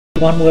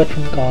one word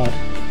from God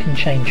can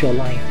change your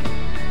life.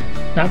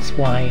 That's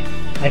why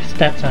I've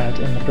stepped out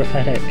in the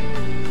prophetic.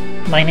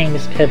 My name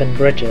is Piven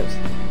Bridges,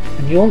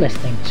 and you're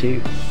listening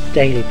to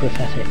Daily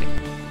Prophetic.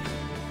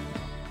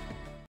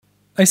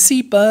 I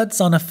see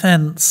birds on a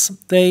fence.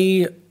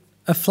 They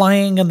are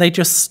flying and they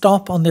just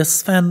stop on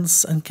this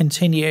fence and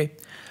continue.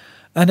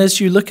 And as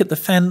you look at the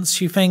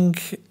fence, you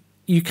think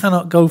you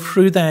cannot go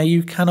through there,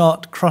 you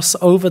cannot cross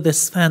over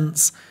this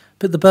fence.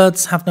 But the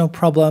birds have no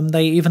problem.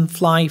 They even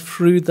fly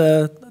through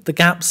the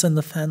gaps in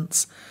the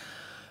fence.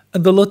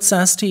 And the Lord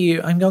says to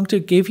you, I'm going to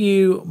give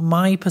you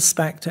my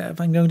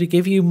perspective. I'm going to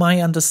give you my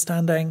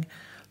understanding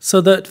so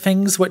that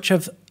things which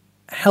have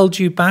held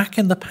you back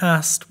in the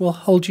past will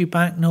hold you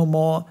back no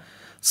more,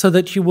 so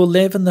that you will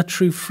live in the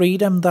true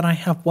freedom that I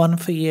have won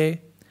for you.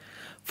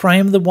 For I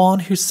am the one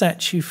who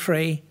sets you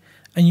free,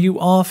 and you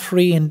are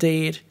free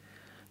indeed.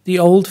 The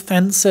old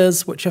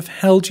fences which have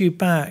held you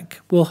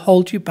back will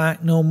hold you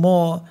back no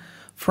more,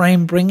 for I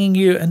am bringing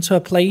you into a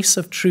place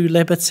of true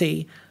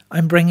liberty.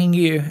 I'm bringing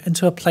you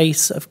into a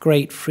place of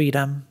great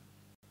freedom.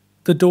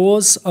 The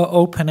doors are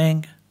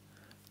opening.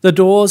 The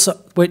doors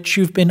which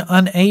you've been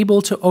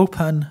unable to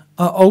open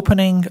are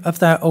opening of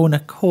their own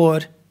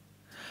accord.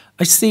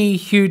 I see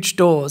huge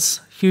doors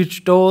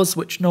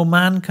which no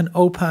man can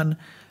open,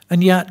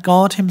 and yet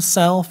God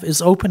himself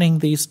is opening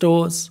these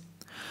doors.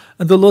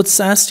 And the Lord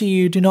says to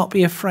you, do not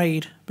be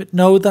afraid, but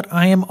know that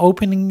I am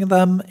opening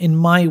them in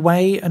my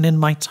way and in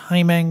my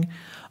timing.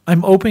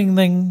 I'm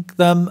opening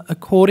them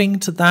according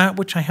to that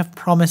which I have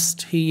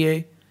promised to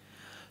you.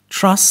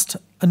 Trust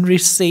and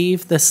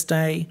receive this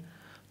day.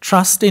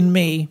 Trust in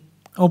me,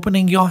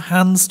 opening your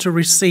hands to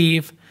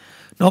receive,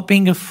 not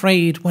being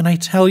afraid when I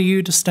tell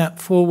you to step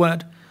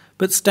forward,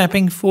 but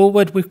stepping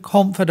forward with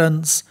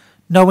confidence,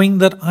 knowing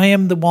that I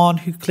am the one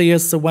who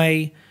clears the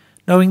way,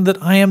 knowing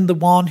that I am the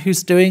one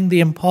who's doing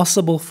the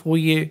impossible for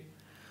you.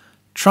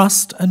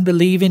 Trust and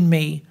believe in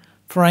me,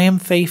 for I am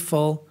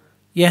faithful.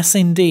 Yes,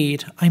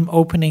 indeed, I'm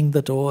opening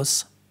the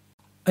doors.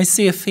 I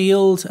see a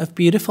field of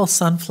beautiful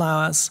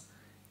sunflowers,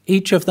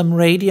 each of them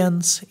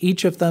radiant,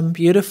 each of them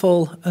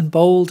beautiful and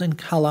bold in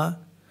colour.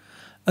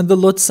 And the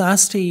Lord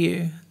says to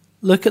you,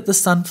 look at the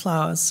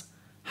sunflowers,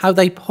 how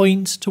they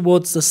point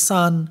towards the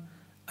sun,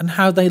 and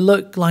how they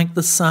look like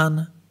the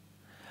sun.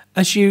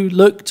 As you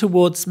look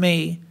towards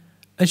me,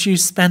 as you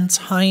spend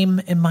time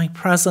in my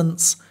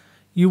presence,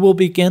 you will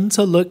begin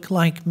to look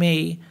like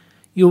me.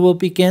 You will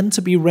begin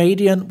to be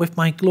radiant with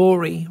my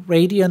glory,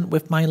 radiant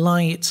with my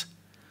light.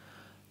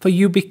 For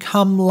you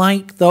become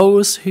like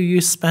those who you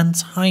spend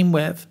time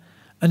with,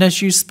 and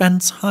as you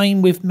spend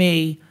time with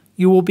me,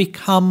 you will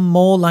become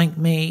more like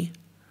me.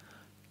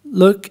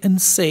 Look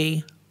and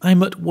see,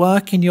 I'm at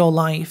work in your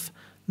life,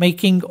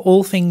 making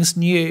all things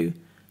new,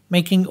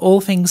 making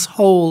all things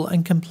whole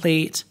and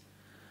complete.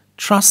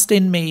 Trust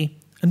in me,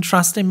 and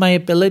trust in my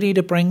ability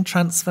to bring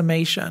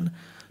transformation.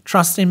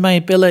 Trust in my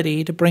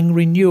ability to bring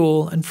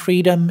renewal and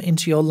freedom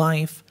into your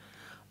life.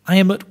 I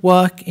am at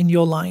work in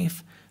your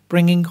life,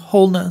 bringing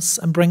wholeness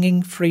and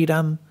bringing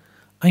freedom.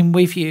 I'm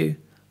with you,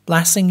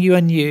 blessing you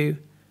anew,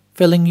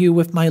 filling you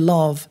with my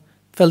love,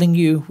 filling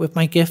you with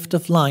my gift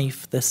of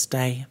life this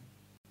day.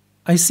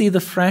 I see the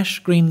fresh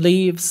green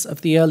leaves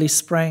of the early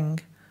spring,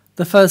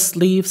 the first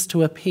leaves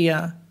to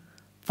appear,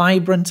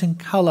 vibrant in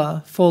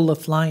colour, full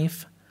of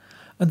life.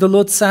 And the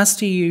Lord says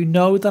to you,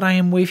 know that I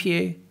am with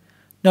you.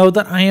 Know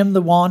that I am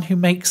the one who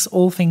makes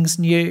all things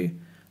new,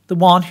 the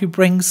one who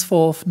brings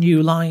forth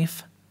new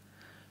life.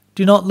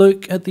 Do not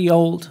look at the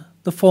old,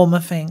 the former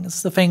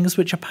things, the things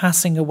which are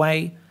passing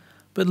away,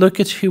 but look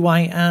at who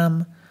I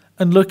am,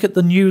 and look at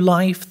the new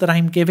life that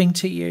I'm giving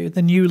to you,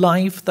 the new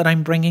life that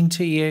I'm bringing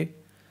to you.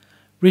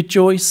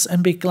 Rejoice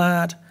and be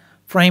glad,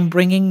 for I'm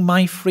bringing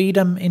my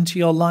freedom into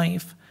your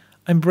life.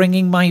 I'm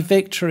bringing my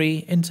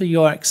victory into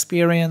your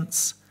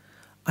experience.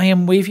 I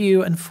am with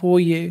you and for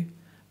you,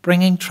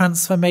 bringing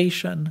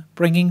transformation,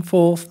 bringing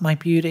forth my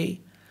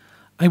beauty.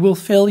 I will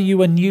fill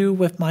you anew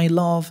with my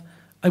love.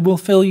 I will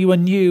fill you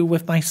anew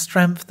with my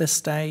strength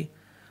this day.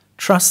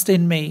 Trust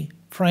in me,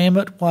 for I am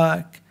at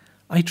work.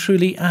 I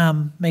truly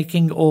am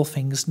making all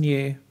things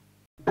new.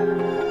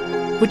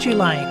 Would you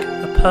like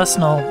a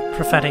personal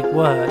prophetic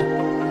word?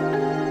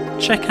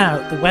 Check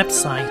out the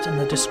website in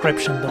the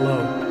description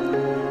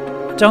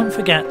below. Don't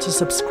forget to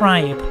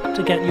subscribe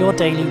to get your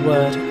daily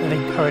word of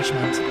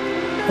encouragement.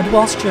 And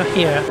whilst you're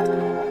here,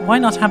 why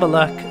not have a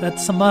look at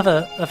some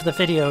other of the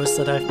videos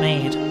that I've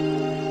made?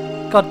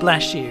 God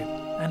bless you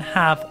and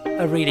have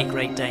a really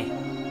great day.